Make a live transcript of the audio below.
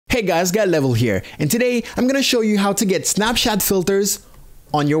Hey guys, Got Level here, and today I'm gonna show you how to get Snapchat filters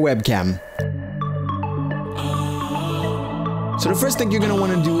on your webcam. So the first thing you're gonna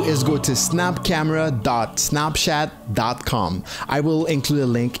wanna do is go to snapcamera.snapchat.com. I will include a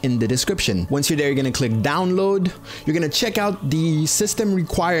link in the description. Once you're there, you're gonna click download. You're gonna check out the system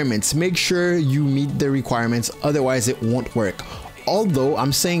requirements. Make sure you meet the requirements, otherwise it won't work. Although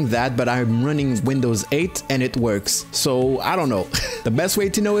I'm saying that, but I'm running Windows 8 and it works. So I don't know. The best way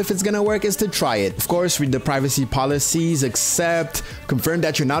to know if it's gonna work is to try it. Of course, read the privacy policies, accept, confirm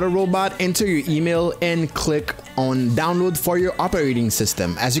that you're not a robot, enter your email, and click on download for your operating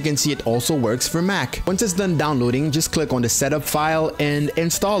system. As you can see, it also works for Mac. Once it's done downloading, just click on the setup file and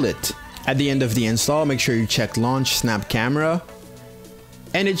install it. At the end of the install, make sure you check launch Snap Camera,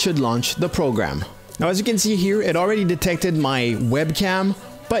 and it should launch the program. Now, as you can see here, it already detected my webcam,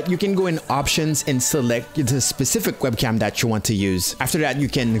 but you can go in options and select the specific webcam that you want to use. After that, you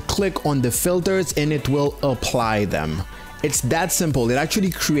can click on the filters and it will apply them. It's that simple. It actually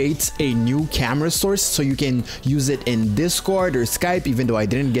creates a new camera source so you can use it in Discord or Skype, even though I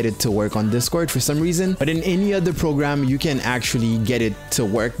didn't get it to work on Discord for some reason. But in any other program, you can actually get it to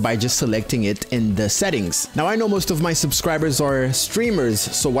work by just selecting it in the settings. Now, I know most of my subscribers are streamers,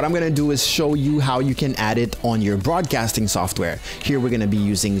 so what I'm gonna do is show you how you can add it on your broadcasting software. Here, we're gonna be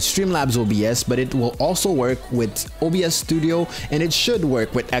using Streamlabs OBS, but it will also work with OBS Studio, and it should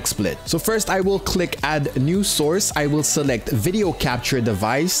work with XSplit. So first, I will click Add New Source. I will select video capture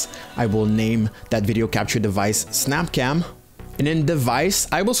device. I will name that video capture device SnapCam. And in device,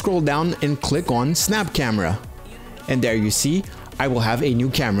 I will scroll down and click on Snap Camera. And there you see, I will have a new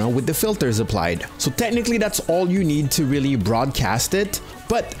camera with the filters applied. So technically that's all you need to really broadcast it,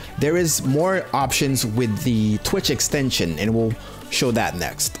 but there is more options with the Twitch extension, and we'll show that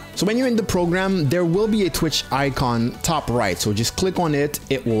next. So when you're in the program, there will be a Twitch icon top right. So just click on it.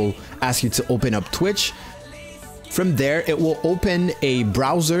 It will ask you to open up Twitch. From there, it will open a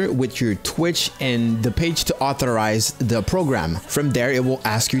browser with your Twitch and the page to authorize the program. From there, it will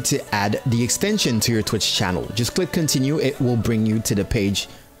ask you to add the extension to your Twitch channel. Just click continue. It will bring you to the page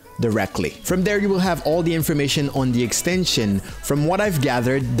directly. From there, you will have all the information on the extension. From what I've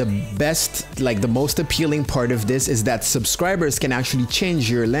gathered, the most appealing part of this is that subscribers can actually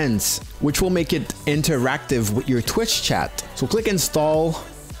change your lens, which will make it interactive with your Twitch chat. So click install,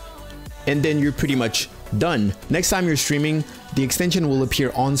 and then you're pretty much done. Next time you're streaming, the extension will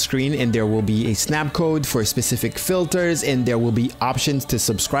appear on screen, and there will be a snap code for specific filters, and there will be options to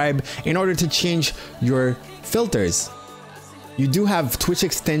subscribe in order to change your filters. You do have Twitch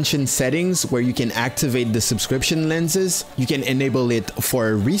extension settings where you can activate the subscription lenses. You can enable it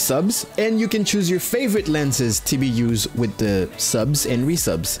for resubs, and you can choose your favorite lenses to be used with the subs and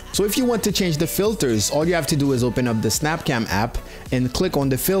resubs. So if you want to change the filters, all you have to do is open up the SnapCam app and click on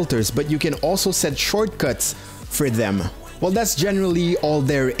the filters, but you can also set shortcuts for them. Well, that's generally all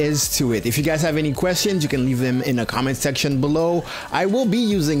there is to it. If you guys have any questions, you can leave them in the comment section below. I will be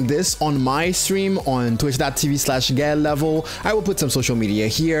using this on my stream on twitch.tv/GaelLevel. I will put some social media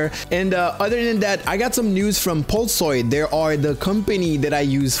here. And other than that, I got some news from Pulsoid. They are the company that I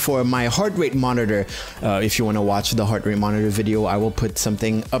use for my heart rate monitor. If you want to watch the heart rate monitor video, I will put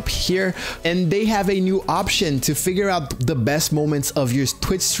something up here. And they have a new option to figure out the best moments of your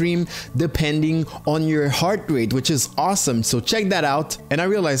Twitch stream depending on your heart rate, which is awesome. So check that out. And I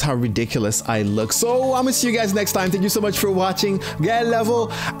realize how ridiculous I look. So I'm gonna see you guys next time. Thank you so much for watching. Get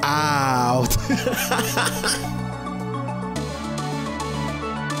Level out.